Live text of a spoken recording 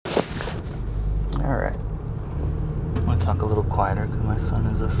Alright. I'm going to talk a little quieter because my son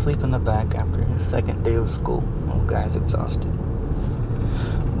is asleep in the back after his second day of school. Little guy's exhausted.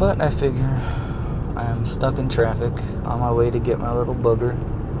 But I figure I'm stuck in traffic on my way to get my little booger.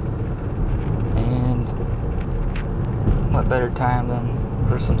 And what better time than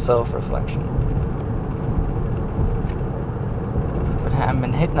for some self-reflection? But I've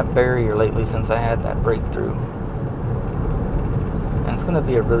been hitting a barrier lately since I had that breakthrough. And it's going to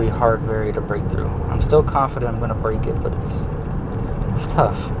be a really hard barrier to break through. I'm still confident I'm going to break it, but it's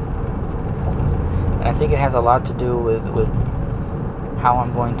tough. And I think it has a lot to do with how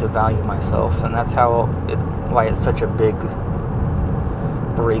I'm going to value myself. And that's why it's such a big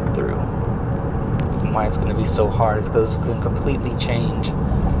breakthrough. And why it's going to be so hard is because it's going to completely change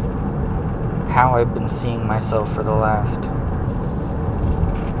how I've been seeing myself for the last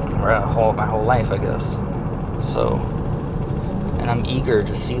my whole life, I guess. So, and I'm eager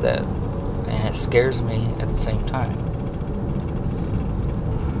to see that, and it scares me at the same time.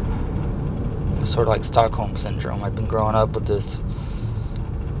 It's sort of like Stockholm syndrome. I've been growing up with this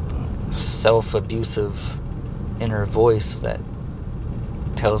self-abusive inner voice that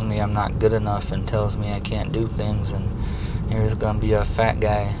tells me I'm not good enough and tells me I can't do things, and here's gonna be a fat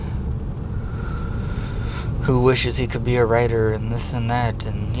guy who wishes he could be a writer and this and that,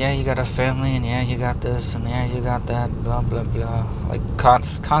 and yeah, you got a family, and yeah, you got this, and yeah, you got that, blah blah blah, like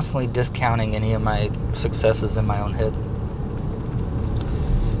constantly discounting any of my successes in my own head.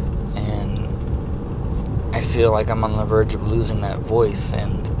 And I feel like I'm on the verge of losing that voice,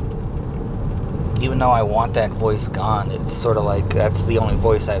 and even though I want that voice gone, it's sort of like that's the only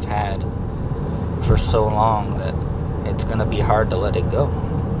voice I've had for so long that it's gonna be hard to let it go.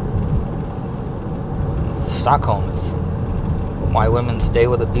 Stockholm is why women stay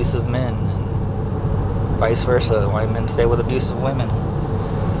with abusive men, and vice versa, why men stay with abusive women.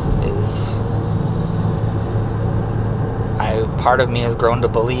 Part of me has grown to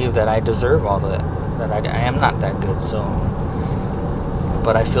believe that I deserve all that I am not that good. So,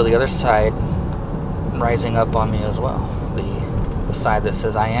 but I feel the other side rising up on me as well, the side that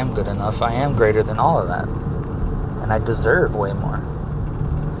says I am good enough, I am greater than all of that, and I deserve way more.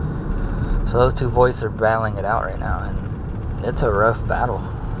 So those two voices are battling it out right now, and it's a rough battle.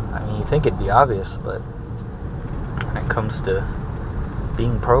 I mean, you think it'd be obvious, but when it comes to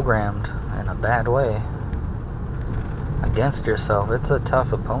being programmed in a bad way against yourself, it's a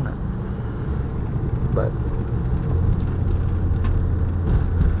tough opponent. But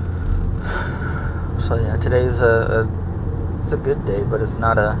so yeah, today's it's a good day, but it's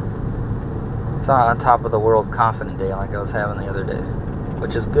not a top of the world confident day like I was having the other day,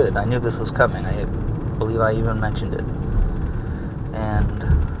 which is good. I knew this was coming. I believe I even mentioned it. And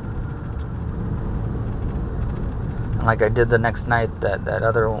like I did the next night, that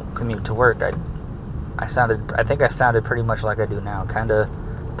other commute to work, I think I sounded pretty much like I do now, kind of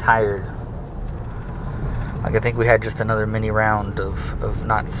tired. Like I think we had just another mini round of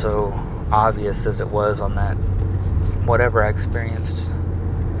not so obvious as it was on that whatever I experienced.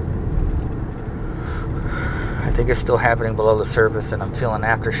 I think it's still happening below the surface, and I'm feeling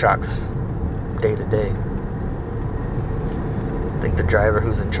aftershocks day to day. I think the driver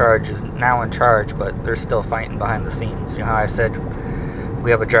who's in charge is now in charge, but they're still fighting behind the scenes. You know how I said we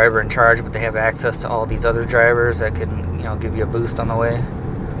have a driver in charge, but they have access to all these other drivers that can, give you a boost on the way?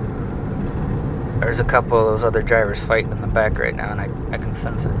 There's a couple of those other drivers fighting in the back right now, and I can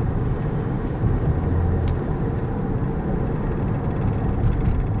sense it.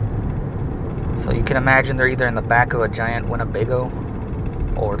 So you can imagine they're either in the back of a giant Winnebago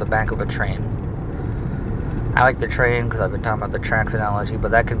or the back of a train. I like the train because I've been talking about the tracks analogy,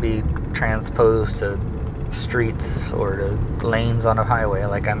 but that could be transposed to streets or to lanes on a highway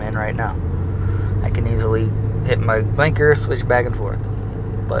like I'm in right now. I can easily hit my blinker, switch back and forth.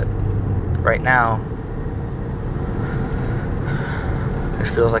 But right now, it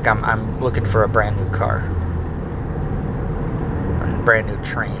feels like I'm looking for a brand new car, a brand new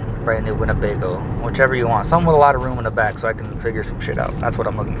train, brand new Winnebago, whichever you want. Something with a lot of room in the back so I can figure some shit out. That's what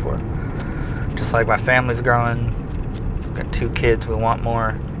I'm looking for. Just like my family's growing, got 2 kids, we want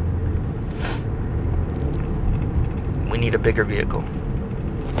more. We need a bigger vehicle.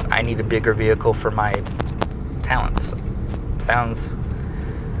 I need a bigger vehicle for my talents. It sounds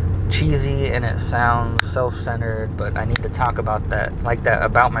cheesy and it sounds self-centered, but I need to talk about that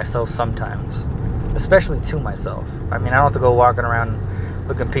about myself sometimes, especially to myself. I mean, I don't have to go walking around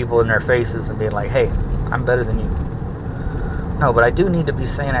looking people in their faces and being like, hey, I'm better than you. No, but I do need to be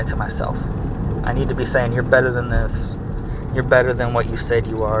saying that to myself. I need to be saying, you're better than this. You're better than what you said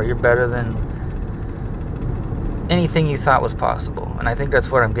you are. You're better than anything you thought was possible. And I think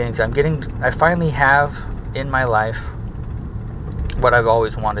that's what I'm getting to. I finally have in my life what I've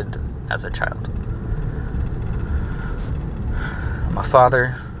always wanted as a child. I'm a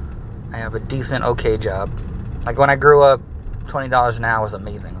father. I have a decent, okay job. Like when I grew up, $20 an hour was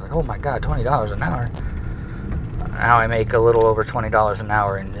amazing. I was like, oh my God, $20 an hour. Now I make a little over $20 an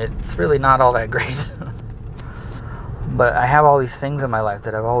hour, and it's really not all that great. But I have all these things in my life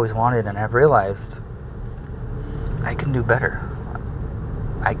that I've always wanted, and I've realized I can do better.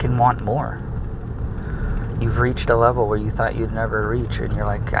 I can want more. You've reached a level where you thought you'd never reach, and you're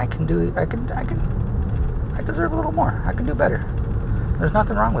like, I deserve a little more. I can do better. There's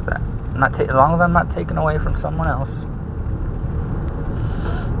nothing wrong with that. As long as I'm not taking away from someone else,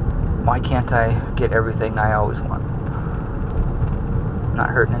 why can't I get everything I always want?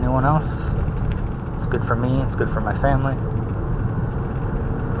 Not hurting anyone else. It's good for me. It's good for my family.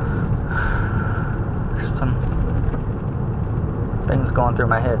 There's some things going through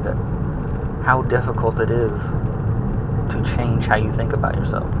my head that how difficult it is to change how you think about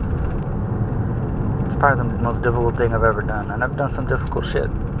yourself. It's probably the most difficult thing I've ever done, and I've done some difficult shit.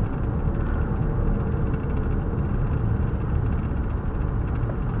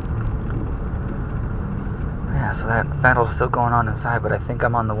 Yeah, so that battle's still going on inside, but I think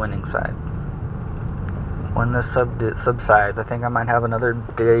I'm on the winning side. When this subsides, I think I might have another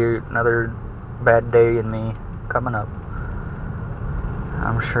bad day in me coming up.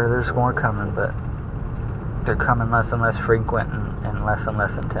 I'm sure there's more coming, but they're coming less and less frequent and less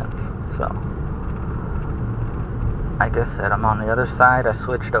intense. So, like I said, I'm on the other side. I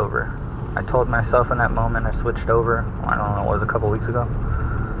switched over. I told myself in that moment I switched over. I don't know, it was a couple weeks ago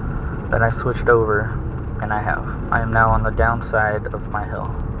that I switched over, and I have. I am now on the downside of my hill.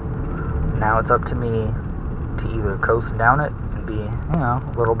 Now it's up to me to either coast down it and be, a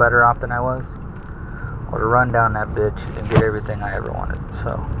little better off than I was, or to run down that bitch and get everything I ever wanted.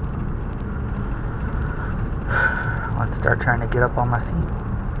 So, let's start trying to get up on my feet.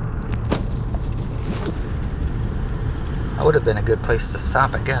 That would have been a good place to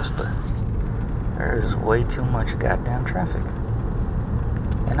stop, I guess, but there's way too much goddamn traffic.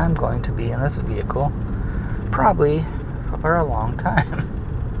 And I'm going to be in this vehicle probably for a long time.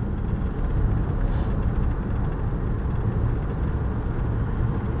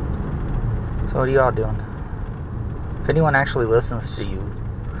 So what are y'all doing? If anyone actually listens to you,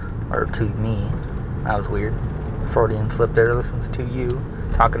 or to me, that was weird. Freudian slip there, listens to you,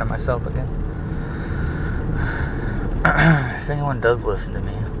 talking to myself again. If anyone does listen to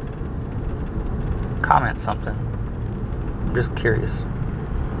me, comment something. I'm just curious.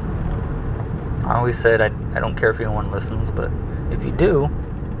 I always said I don't care if anyone listens, but if you do,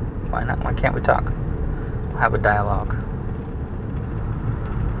 why not? Why can't we talk? We'll have a dialogue.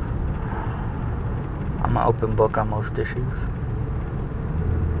 I'm an open book on most issues.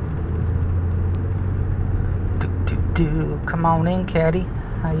 Come on in, Caddy.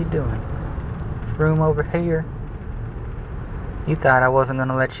 How you doing? Room over here. You thought I wasn't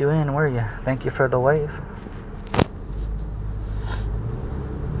gonna let you in, were you? Thank you for the wave.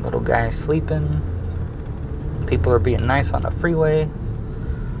 Little guy sleeping. People are being nice on the freeway.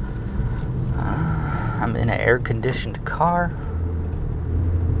 I'm in an air-conditioned car.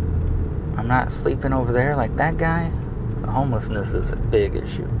 I'm not sleeping over there like that guy. Homelessness is a big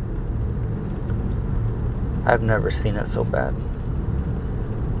issue. I've never seen it so bad.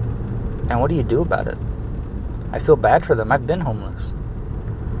 And what do you do about it? I feel bad for them. I've been homeless.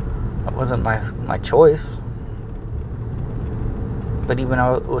 It wasn't my choice. But even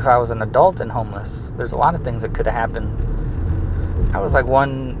if I was an adult and homeless, there's a lot of things that could have happened. I was like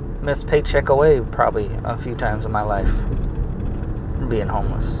one missed paycheck away probably a few times in my life from being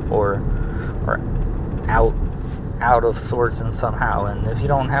homeless or out of sorts and somehow. And if you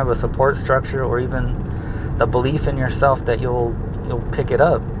don't have a support structure or even the belief in yourself that you'll pick it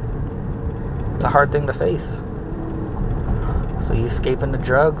up, it's a hard thing to face. So you escape into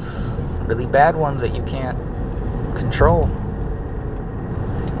drugs, really bad ones that you can't control.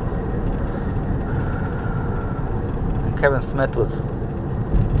 And Kevin Smith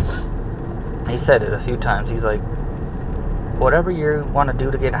he said it a few times. He's like, whatever you want to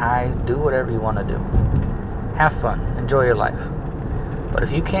do to get high, do whatever you want to do. Have fun, enjoy your life. But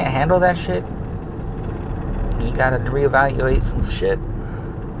if you can't handle that shit, you gotta reevaluate some shit.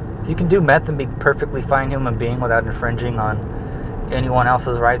 If you can do meth and be a perfectly fine human being without infringing on anyone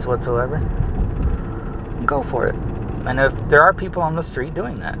else's rights whatsoever, go for it. And if there are people on the street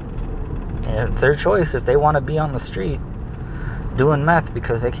doing that, it's their choice. If they want to be on the street doing meth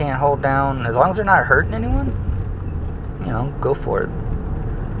because they can't hold down, as long as they're not hurting anyone, go for it.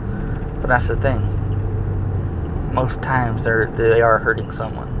 But that's the thing. most times they are hurting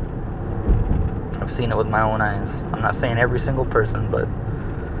someone. I've seen it with my own eyes. I'm not saying every single person, but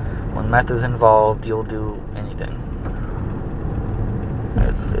when meth is involved, you'll do anything.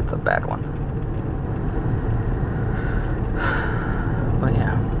 It's a bad one. But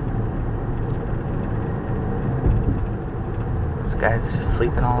yeah. This guy's just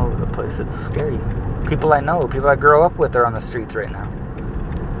sleeping all over the place. It's scary. People I know, people I grew up with are on the streets right now.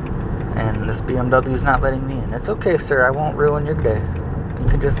 And this BMW's not letting me in. It's okay, sir. I won't ruin your day. You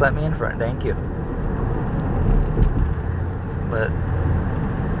can just let me in front. Thank you. But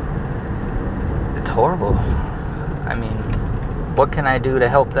it's horrible. I mean, what can I do to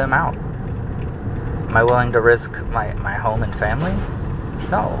help them out? Am I willing to risk my home and family?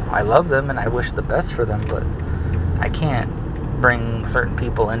 No. I love them and I wish the best for them, but I can't bring certain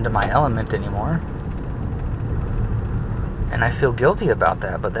people into my element anymore. And I feel guilty about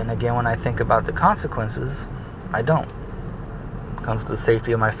that. But then again, when I think about the consequences, I don't. When it comes to the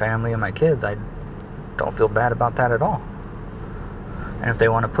safety of my family and my kids, I don't feel bad about that at all. And if they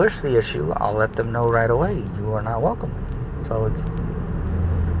want to push the issue, I'll let them know right away. You are not welcome. So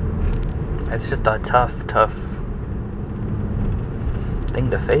it's just a tough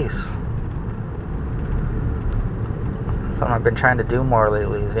thing to face. Something I've been trying to do more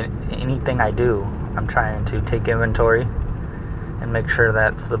lately is anything I do, I'm trying to take inventory and make sure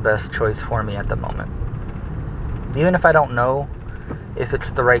that's the best choice for me at the moment. Even if I don't know if it's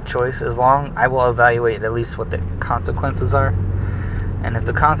the right choice, I will evaluate at least what the consequences are. And if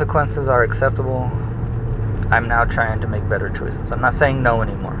the consequences are acceptable, I'm now trying to make better choices. I'm not saying no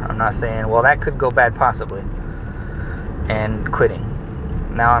anymore. I'm not saying, well, that could go bad possibly, and quitting.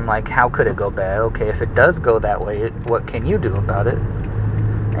 Now I'm like, how could it go bad? Okay, if it does go that way, what can you do about it?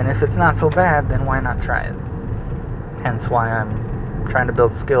 And if it's not so bad, then why not try it? Hence why I'm trying to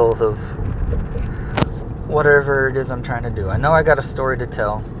build skills of whatever it is I'm trying to do. I know I got a story to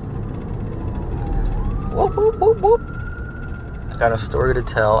tell. Whoop, whoop, whoop, whoop. I got a story to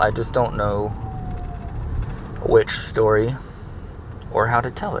tell. I just don't know which story or how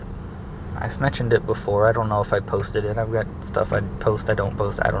to tell it. I've mentioned it before. I don't know if I posted it. I've got stuff I post, I don't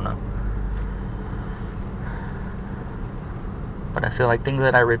post. I don't know. But I feel like things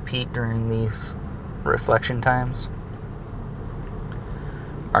that I repeat during these reflection times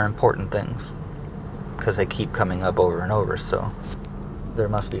are important things because they keep coming up over and over. So there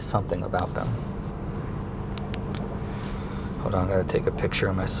must be something about them. Hold on, I gotta take a picture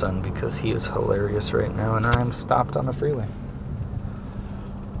of my son because he is hilarious right now and I'm stopped on the freeway.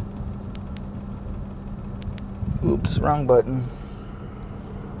 Oops, wrong button.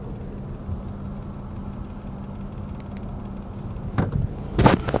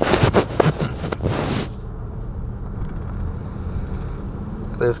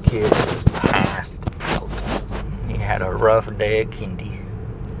 This kid is passed out. He had a rough day at kindy.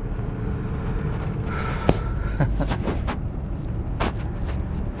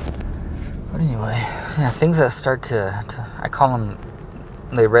 But anyway, yeah, things that start to I call them,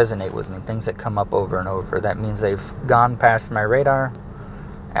 they resonate with me. Things that come up over and over. That means they've gone past my radar,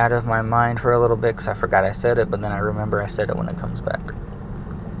 out of my mind for a little bit because I forgot I said it, but then I remember I said it when it comes back.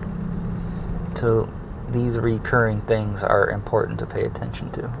 So these recurring things are important to pay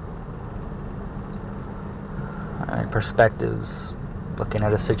attention to. Perspectives, looking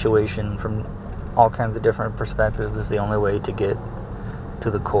at a situation from all kinds of different perspectives is the only way to get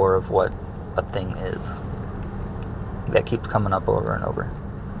to the core of what a thing is. That keeps coming up over and over.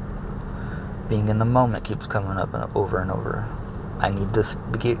 Being in the moment keeps coming up over and over. I need to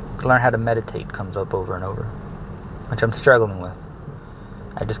learn how to meditate comes up over and over, which I'm struggling with.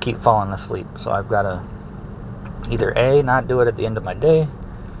 I just keep falling asleep, so I've got to either A, not do it at the end of my day,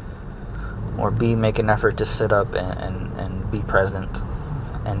 or B, make an effort to sit up and be present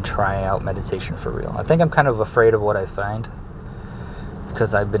and try out meditation for real. I think I'm kind of afraid of what I find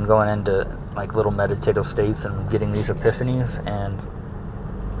because I've been going into like little meditative states and getting these epiphanies, and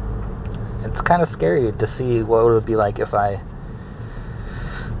it's kind of scary to see what it would be like if I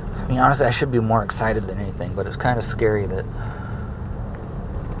mean, honestly, I should be more excited than anything, but it's kind of scary that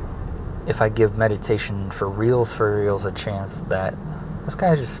if I give meditation for reals a chance, that this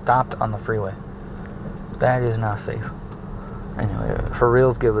guy just stopped on the freeway. That is not safe. Anyway, for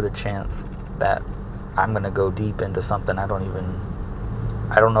reals, give it a chance that I'm going to go deep into something I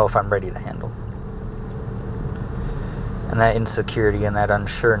don't know if I'm ready to handle. And that insecurity and that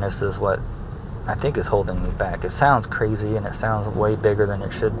unsureness is what I think is holding me back. It sounds crazy and it sounds way bigger than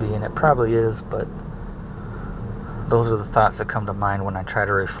it should be, and it probably is, but those are the thoughts that come to mind when I try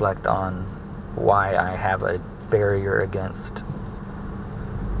to reflect on why I have a barrier against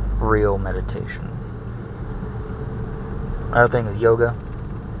real meditation. Another thing is yoga.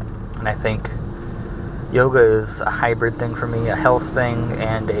 And I think yoga is a hybrid thing for me, a health thing,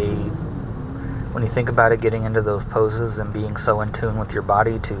 and when you think about it, getting into those poses and being so in tune with your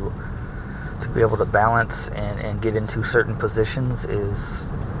body to be able to balance and get into certain positions is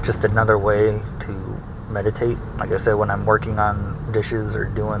just another way to meditate. Like I said, when I'm working on dishes or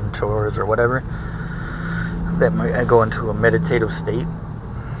doing chores or whatever, that I go into a meditative state.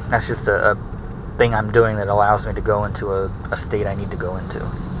 That's just a thing I'm doing that allows me to go into a state I need to go into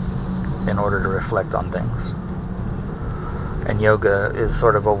in order to reflect on things. And yoga is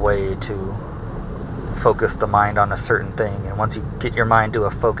sort of a way to focus the mind on a certain thing, and once you get your mind to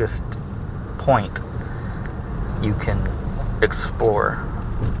a focused point, you can explore.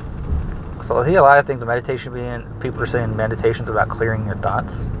 So I see a lot of things people are saying meditation's about clearing your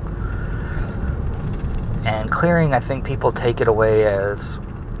thoughts. And clearing, I think people take it away as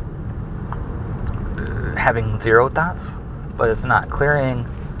having zero thoughts, but it's not. Clearing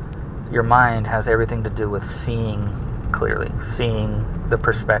your mind has everything to do with seeing clearly, seeing the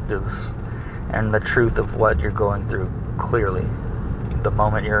perspectives and the truth of what you're going through clearly the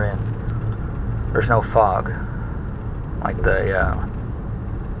moment you're in. There's no fog. Like the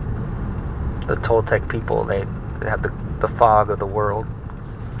Toltec people, they have the fog of the world.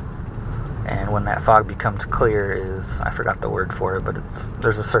 And when that fog becomes clear I forgot the word for it, but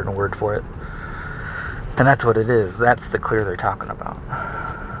there's a certain word for it. And that's what it is. That's the clear they're talking about.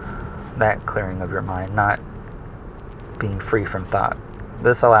 That clearing of your mind, not being free from thought.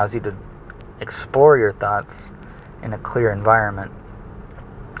 This allows you to explore your thoughts in a clear environment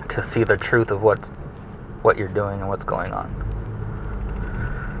to see the truth of what you're doing and what's going on.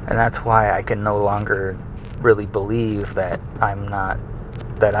 And that's why I can no longer really believe that I'm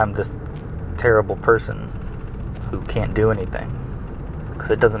this terrible person who can't do anything,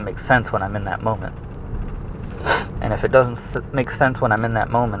 because it doesn't make sense when I'm in that moment. And if it doesn't make sense when I'm in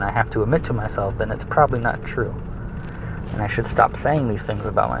that moment, I have to admit to myself, then it's probably not true. And I should stop saying these things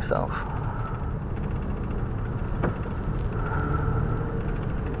about myself.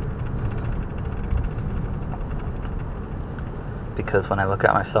 Because when I look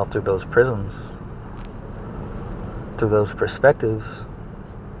at myself through those prisms, through those perspectives,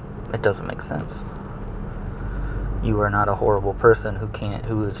 it doesn't make sense. You are not a horrible person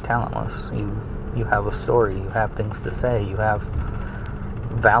who is talentless. You have a story, you have things to say, you have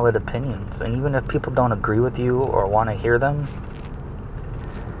valid opinions. And even if people don't agree with you or want to hear them,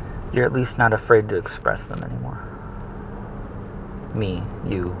 you're at least not afraid to express them anymore.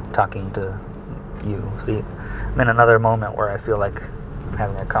 You, talking to you. See, I'm in another moment where I feel like I'm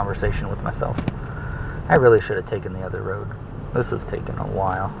having a conversation with myself. I really should have taken the other road. This has taken a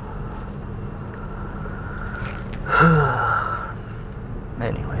while.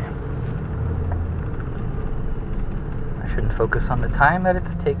 Anyway, I shouldn't focus on the time that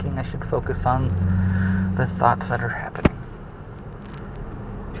it's taking. I should focus on the thoughts that are happening.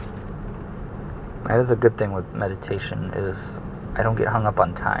 That is a good thing with meditation, is I don't get hung up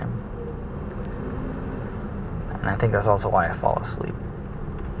on time. And I think that's also why I fall asleep.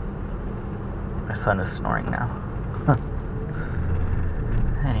 My son is snoring now.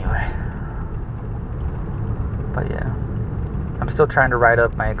 Anyway. But yeah. I'm still trying to write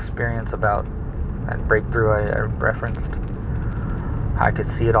up my experience about that breakthrough I referenced. I could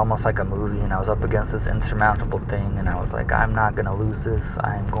see it almost like a movie, and I was up against this insurmountable thing, and I was like, I'm not going to lose this.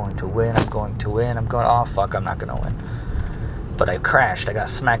 I'm going to win. Oh, fuck, I'm not going to win. But I crashed. I got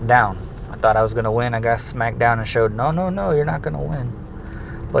smacked down. I thought I was going to win. I got smacked down and showed, no, you're not going to win.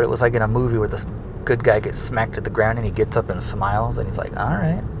 But it was like in a movie where this good guy gets smacked to the ground, and he gets up and smiles, and he's like, all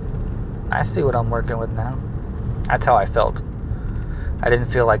right, I see what I'm working with now. That's how I felt. I didn't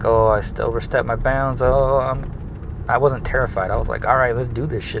feel like, oh, I overstepped my bounds. I wasn't terrified. I was like, all right, let's do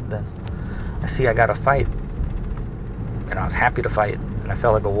this shit then. I see I got to fight. And I was happy to fight. And I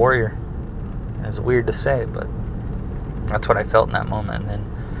felt like a warrior. And it's weird to say, but that's what I felt in that moment. And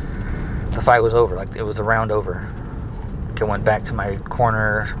then the fight was over. Like, it was a round over. I went back to my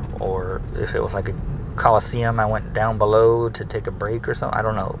corner, or if it was like a coliseum, I went down below to take a break or something. I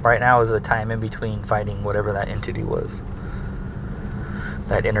don't know. Right now is a time in between fighting whatever that entity was.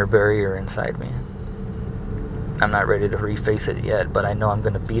 That inner barrier inside me. I'm not ready to reface it yet, but I know I'm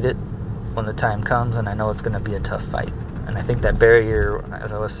going to beat it when the time comes, and I know it's going to be a tough fight. And I think that barrier,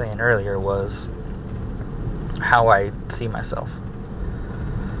 as I was saying earlier, was how I see myself.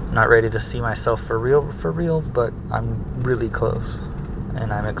 I'm not ready to see myself for real, but I'm really close,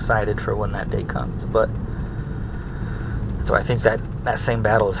 and I'm excited for when that day comes. But so I think that same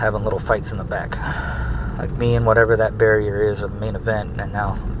battle is having little fights in the back, like me and whatever that barrier is, or the main event, and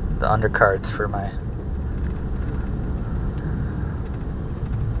now the undercards for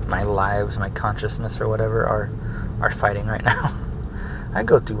my lives, my consciousness or whatever are fighting right now. I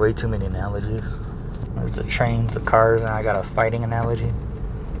go through way too many analogies. There's the trains, the cars, and I got a fighting analogy.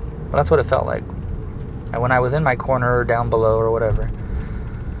 But that's what it felt like. And when I was in my corner or down below or whatever,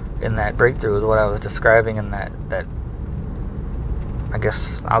 in that breakthrough is what I was describing in that I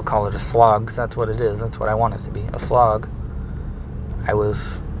guess I'll call it a slog, because that's what it is. That's what I want it to be, a slog. I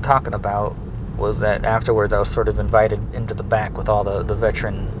was talking about was that afterwards I was sort of invited into the back with all the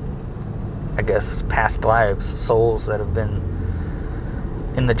veteran, I guess, past lives, souls that have been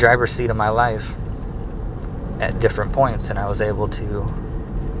in the driver's seat of my life at different points, and I was able to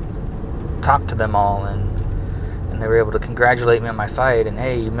talk to them all, and they were able to congratulate me on my fight, and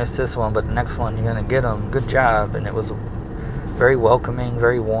hey, you missed this one, but the next one you're gonna get them, good job. And it was very welcoming,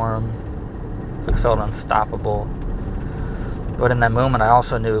 very warm. I felt unstoppable. But in that moment I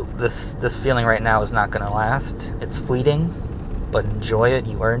also knew this feeling right now is not gonna last. It's fleeting, but enjoy it.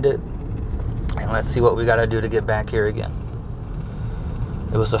 You earned it, and let's see what we gotta do to get back here again.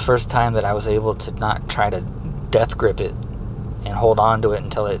 It was the first time that I was able to not try to death grip it and hold on to it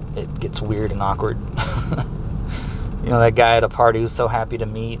until it gets weird and awkward. You know, that guy at a party who's so happy to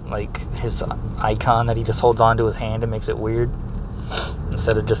meet, like, his icon that he just holds on to his hand and makes it weird,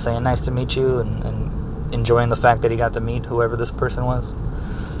 instead of just saying nice to meet you and enjoying the fact that he got to meet whoever this person was,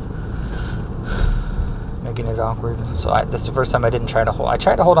 making it awkward. So that's the first time I tried to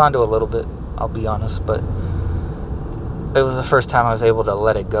hold on to a little bit, I'll be honest, but it was the first time I was able to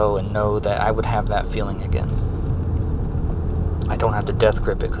let it go and know that I would have that feeling again. I don't have to death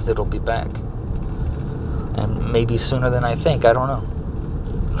grip it, because it'll be back. And maybe sooner than I think, I don't know.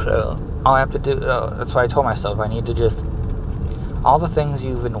 So all I have to do, that's why I told myself, I need to just, all the things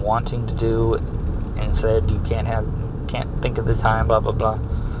you've been wanting to do and said you can't think of the time, blah, blah, blah,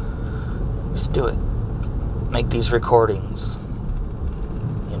 just do it. Make these recordings,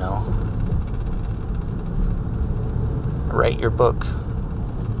 you know. Write your book.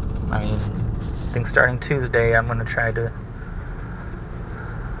 I mean, I think starting Tuesday, I'm going to try to,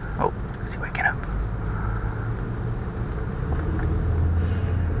 is he waking up?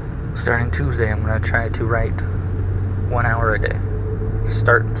 Starting Tuesday, I'm going to try to write 1 hour a day.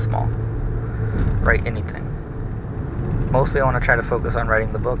 Start small. Write anything. Mostly I want to try to focus on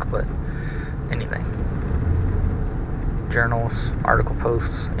writing the book, but anything. Journals, article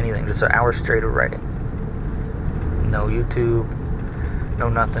posts, anything. Just an hour straight of writing. No YouTube, no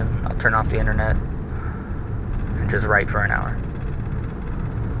nothing. I'll turn off the internet and just write for an hour.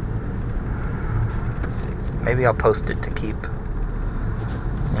 Maybe I'll post it to keep,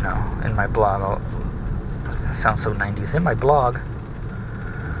 you know, in my blog. It sounds so 90s. In my blog.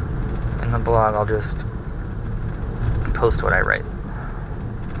 In the blog, I'll just post what I write.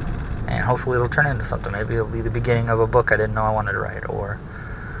 And hopefully it'll turn into something. Maybe it'll be the beginning of a book I didn't know I wanted to write, or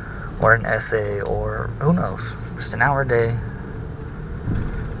an essay, or who knows. Just an hour a day.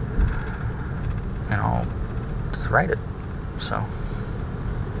 And I'll just write it. So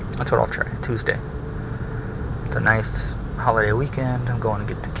that's what I'll try. Tuesday. It's a nice holiday weekend. I'm going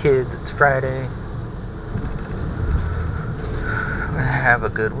to get the kids. It's Friday. I'm going to have a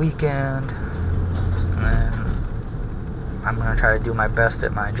good weekend. And then I'm going to try to do my best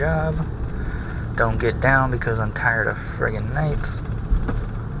at my job. Don't get down because I'm tired of friggin' nights.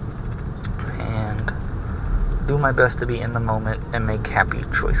 And do my best to be in the moment and make happy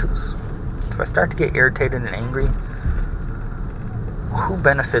choices. If I start to get irritated and angry, who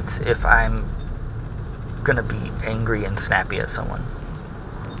benefits if I'm gonna be angry and snappy at someone?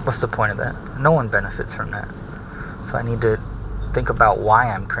 What's the point of that? No one benefits from that. So I need to think about why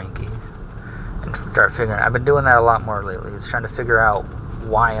I'm cranky and start figuring. I've been doing that a lot more lately. It's trying to figure out,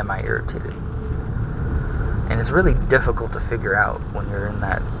 why am I irritated? And it's really difficult to figure out when you're in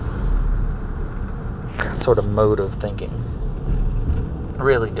that sort of mode of thinking.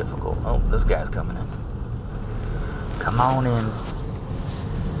 Really difficult. Oh, this guy's coming in. Come on in.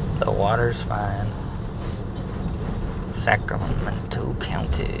 The water's fine. Sacramento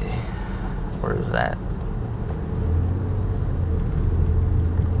County. Where is that?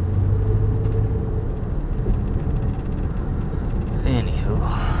 Anywho.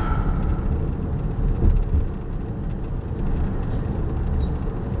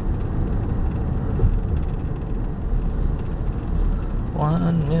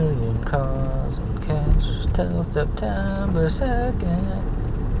 $1 million cars in cash till September 2nd.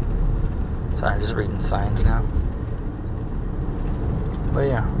 So I'm just reading signs now. But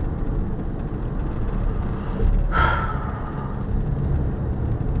yeah.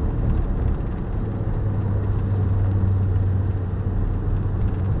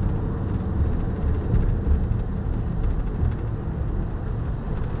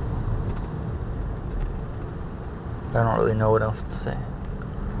 I don't really know what else to say.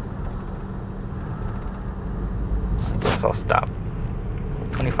 I guess I'll stop.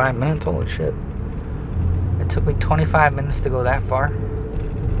 25 minutes? Holy shit. It took me 25 minutes to go that far.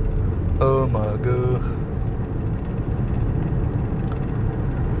 Oh my god.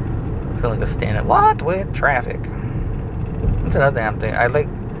 I feel like a stand-up. What? With traffic. That's another damn thing.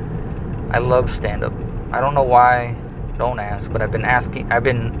 I love stand-up. I don't know why. Don't ask. But I've been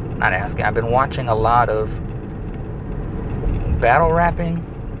watching a lot of battle rapping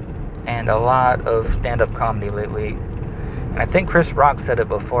and a lot of stand-up comedy lately. And I think Chris Rock said it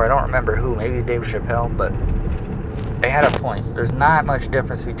before. I don't remember who. Maybe Dave Chappelle. But they had a point. There's not much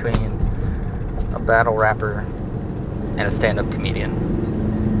difference between a battle rapper and a stand-up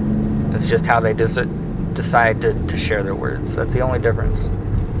comedian. It's just how they decide to share their words. That's the only difference.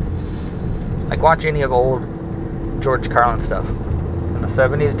 Like, watch any of old George Carlin stuff in the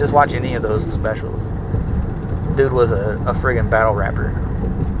 70s. Just watch any of those specials. Dude was a friggin' battle rapper.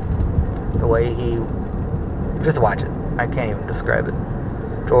 The way he... Just watch it. I can't even describe it.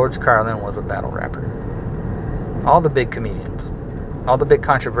 George Carlin was a battle rapper. All the big comedians. All the big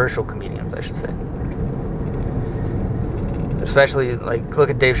controversial comedians, I should say. Especially, like, look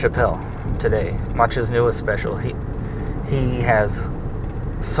at Dave Chappelle today. Watch his newest special. He has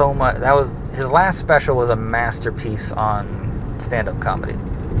so much. His last special was a masterpiece on stand-up comedy.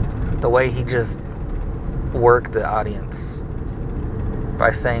 The way he just worked the audience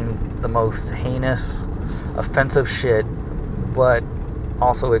by saying the most heinous, offensive shit, but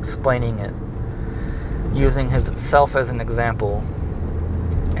also explaining it, using himself as an example,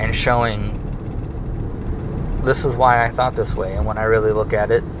 and showing this is why I thought this way, and when I really look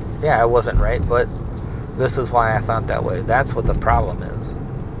at it, yeah, I wasn't right, but this is why I thought that way. That's what the problem is.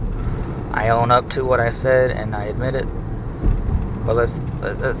 I own up to what I said, and I admit it, but let's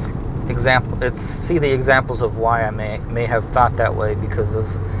see the examples of why I may have thought that way because of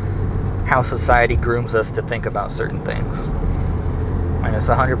how society grooms us to think about certain things. And it's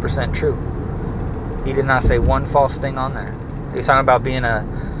 100% true. He did not say one false thing on there. He's talking about being a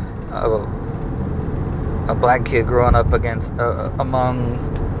black kid growing up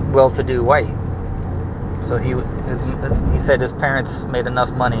among well-to-do white. So he said his parents made enough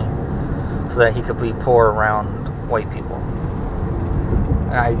money so that he could be poor around white people.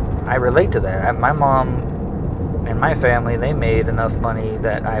 And I relate to that. My mom and my family, they made enough money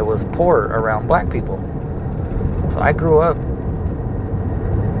that I was poor around black people. So I grew up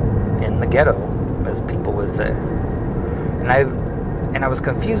in the ghetto, as people would say. And I was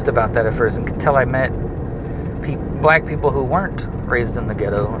confused about that at first until I met black people who weren't raised in the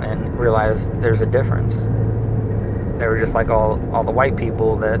ghetto and realized there's a difference. They were just like all the white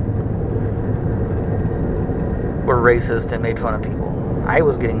people that were racist and made fun of people. I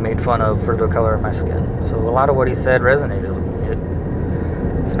was getting made fun of for the color of my skin. So a lot of what he said resonated with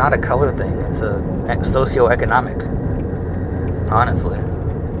me. It's not a color thing. It's a socioeconomic, honestly.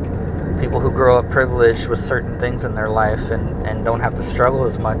 People who grow up privileged with certain things in their life and don't have to struggle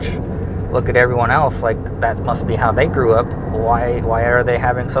as much look at everyone else like that must be how they grew up. Why are they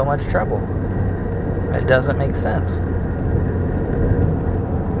having so much trouble? It doesn't make sense.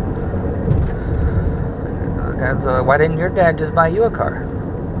 Why didn't your dad just buy you a car?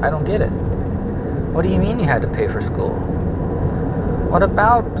 I don't get it. What do you mean you had to pay for school? What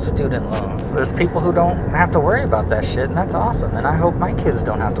about student loans? There's people who don't have to worry about that shit, and that's awesome. And I hope my kids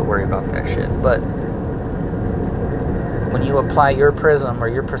don't have to worry about that shit. But when you apply your prism or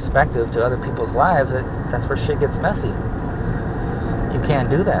your perspective to other people's lives, that's where shit gets messy. You can't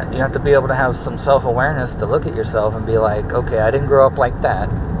do that. You have to be able to have some self-awareness to look at yourself and be like, okay, I didn't grow up like that,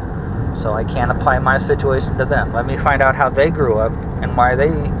 so I can't apply my situation to them. Let me find out how they grew up and why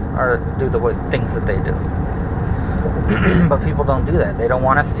they do the things that they do. But people don't do that. They don't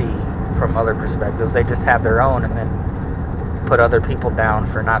want to see from other perspectives. They just have their own and then put other people down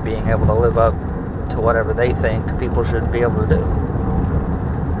for not being able to live up to whatever they think people should be able to do.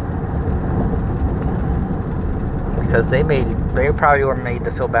 Because they probably were made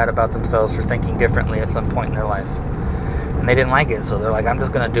to feel bad about themselves for thinking differently at some point in their life. And they didn't like it, so they're like, I'm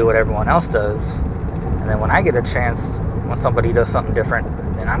just going to do what everyone else does. And then when I get a chance, when somebody does something different,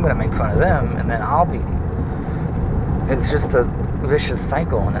 then I'm going to make fun of them, and then I'll be... It's just a vicious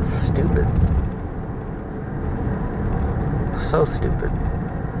cycle, and it's stupid. So stupid.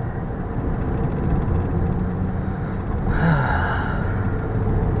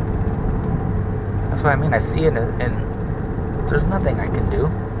 That's what I mean. I see it, and there's nothing I can do.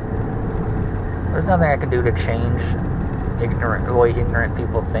 There's nothing I can do to change the way ignorant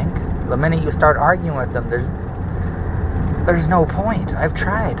people think. The minute you start arguing with them, there's no point. I've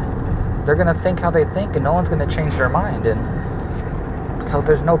tried. they're going to think how they think, and no one's going to change their mind. And so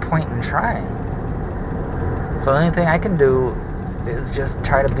there's no point in trying. So the only thing I can do is just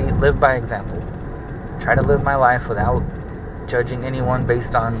try to live by example. Try to live my life without judging anyone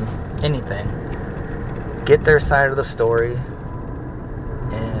based on anything. Get their side of the story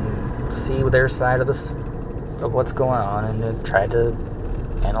and see their side of what's going on, and then try to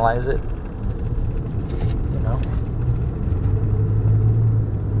analyze it,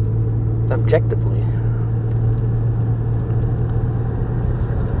 objectively.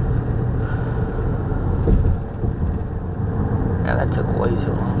 Yeah, that took way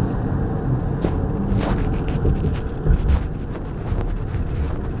too long.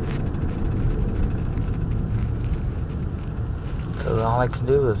 So all I can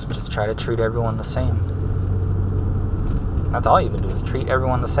do is just try to treat everyone the same. That's all you can do, is treat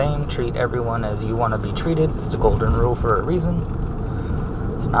everyone the same, treat everyone as you want to be treated. It's the golden rule for a reason.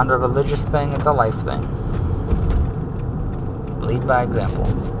 It's not a religious thing, it's a life thing. Lead by example.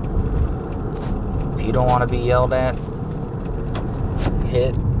 If you don't want to be yelled at,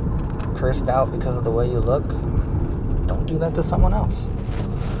 hit, cursed out because of the way you look, don't do that to someone else.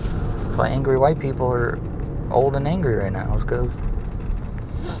 That's why angry white people are old and angry right now, is because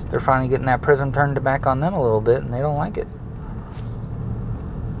they're finally getting that prism turned back on them a little bit, and they don't like it.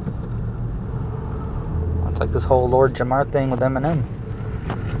 It's like this whole Lord Jamar thing with Eminem.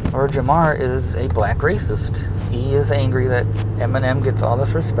 Lord Jamar is a black racist. He is angry that Eminem gets all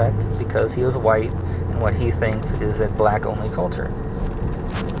this respect because he was white and what he thinks is a black-only culture.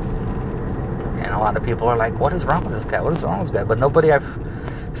 And a lot of people are like, what is wrong with this guy? What is wrong with this guy? But nobody I've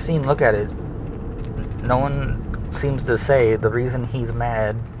seen look at it. No one seems to say the reason he's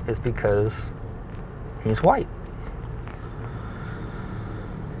mad is because he's white.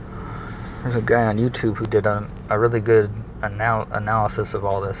 There's a guy on YouTube who did a really good analysis of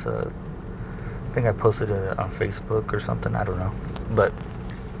all this. I think I posted it on Facebook or something. I don't know. But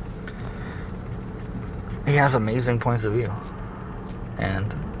he has amazing points of view.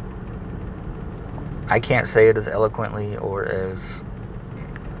 And I can't say it as eloquently or as,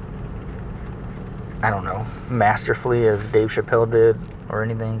 I don't know, masterfully as Dave Chappelle did or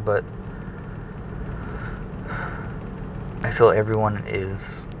anything, but I feel everyone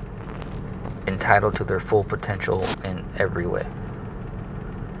is entitled to their full potential in every way.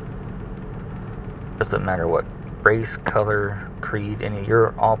 Doesn't matter what race, color, creed,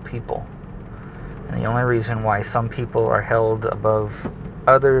 you're all people. And the only reason why some people are held above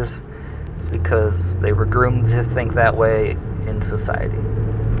others is because they were groomed to think that way in society.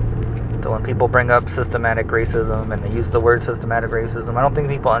 So when people bring up systematic racism and they use the word systematic racism, I don't think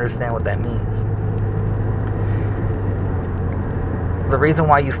people understand what that means. The reason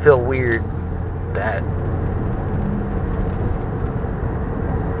why you feel weird that,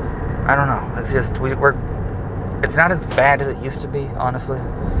 I don't know, it's just it's not as bad as it used to be, honestly.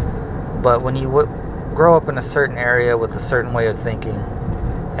 But when you grow up in a certain area with a certain way of thinking,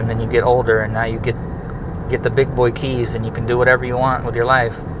 and then you get older and now you get the big boy keys and you can do whatever you want with your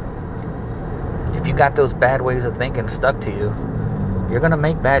life, if you got those bad ways of thinking stuck to you, you're gonna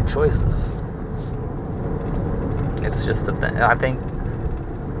make bad choices. It's just a thing. I think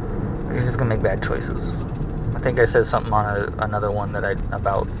you're just gonna make bad choices. I think I said something on another one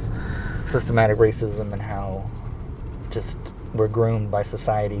about systematic racism and how just we're groomed by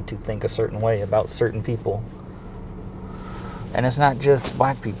society to think a certain way about certain people. And it's not just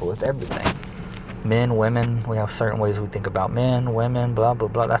black people, it's everything. Men, women, we have certain ways we think about men, women, blah, blah,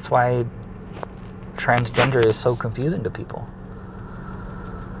 blah. That's why transgender is so confusing to people.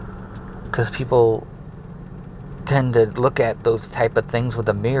 Because people tend to look at those type of things with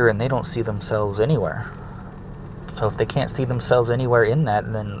a mirror and they don't see themselves anywhere. So if they can't see themselves anywhere in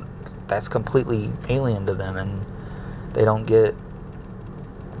that, then that's completely alien to them, and they don't get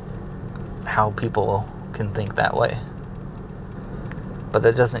how people can think that way. But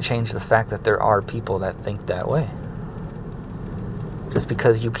that doesn't change the fact that there are people that think that way. Just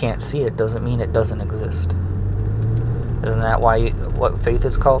because you can't see it doesn't mean it doesn't exist. Isn't that what faith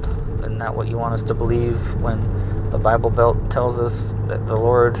is called? Isn't that what you want us to believe when the Bible Belt tells us that the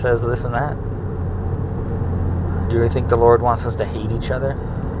Lord says this and that? Do you really think the Lord wants us to hate each other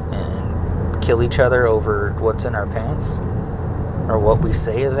and kill each other over what's in our pants? Or what we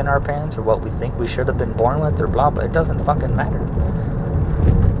say is in our pants? Or what we think we should have been born with? Or blah, blah. It doesn't fucking matter.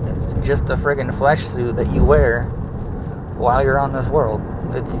 It's just a friggin' flesh suit that you wear while you're on this world.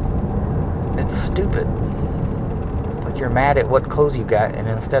 It's stupid. It's like you're mad at what clothes you got, and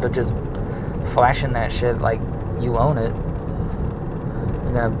instead of just flashing that shit like you own it,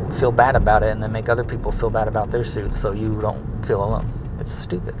 you're gonna feel bad about it and then make other people feel bad about their suits so you don't feel alone. It's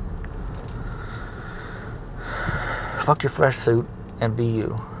stupid. Fuck your flesh suit and be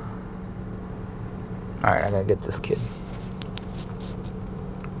you. Alright, I gotta get this kid.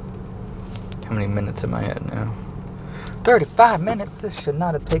 How many minutes am I at now? 35 minutes? This should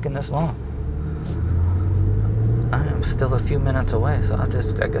not have taken this long. I am still a few minutes away, so I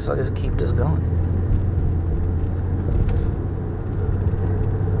guess I'll just keep this going.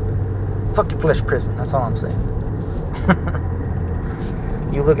 Fuck your flesh prison, that's all I'm saying.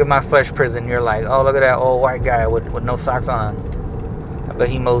 You look at my flesh prison, you're like, oh, look at that old white guy with no socks on. I bet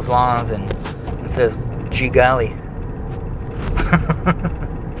he mows lawns and says, gee golly.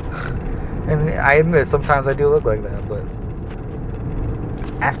 And I admit, sometimes I do look like that, but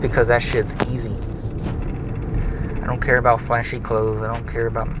that's because that shit's easy. I don't care about flashy clothes. I don't care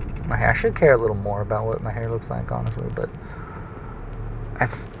about my hair. I should care a little more about what my hair looks like, honestly, but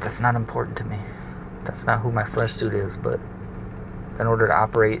that's not important to me. That's not who my flesh suit is, but in order to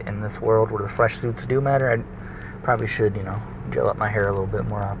operate in this world where the flesh suits do matter, I probably should, gel up my hair a little bit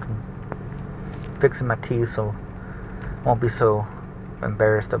more often. Fixing my teeth so I won't be so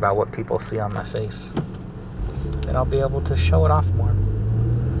embarrassed about what people see on my face. And I'll be able to show it off more.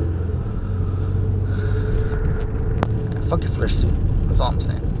 Fuck your flesh suit. That's all I'm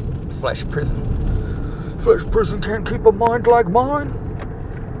saying. Flesh prison. Flesh prison can't keep a mind like mine.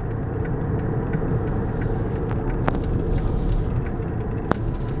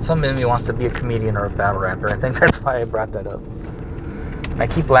 Some in me wants to be a comedian or a battle rapper. I think that's why I brought that up. And I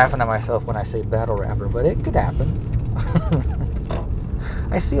keep laughing at myself when I say battle rapper, but it could happen.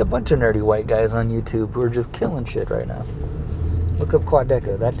 I see a bunch of nerdy white guys on YouTube who are just killing shit right now. Look up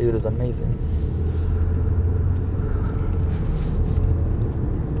Quadeca. That dude is amazing.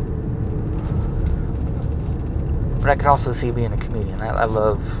 But I could also see being a comedian. I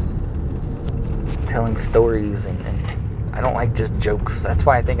love telling stories, and I don't like just jokes. That's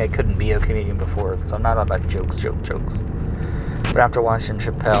why I think I couldn't be a comedian before, because I'm not all about jokes. But after watching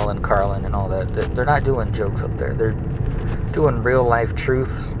Chappelle and Carlin and all that, they're not doing jokes up there. They're doing real life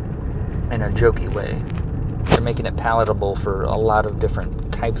truths in a jokey way. They're making it palatable for a lot of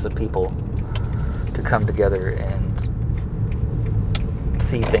different types of people to come together and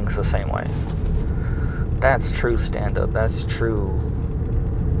see things the same way. That's true stand-up. That's true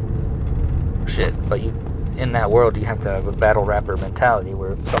shit. But in that world, you have to have a battle rapper mentality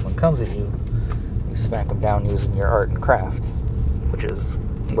where if someone comes at you, you smack them down using your art and craft, which is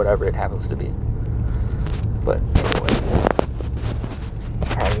whatever it happens to be. But anyway,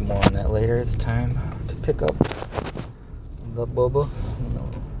 probably more on that later. It's time to pick up the bubba. No.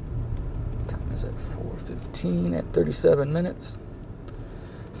 Time is at 4:15 at 37 minutes.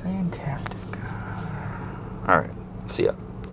 Fantastic. All right. See ya.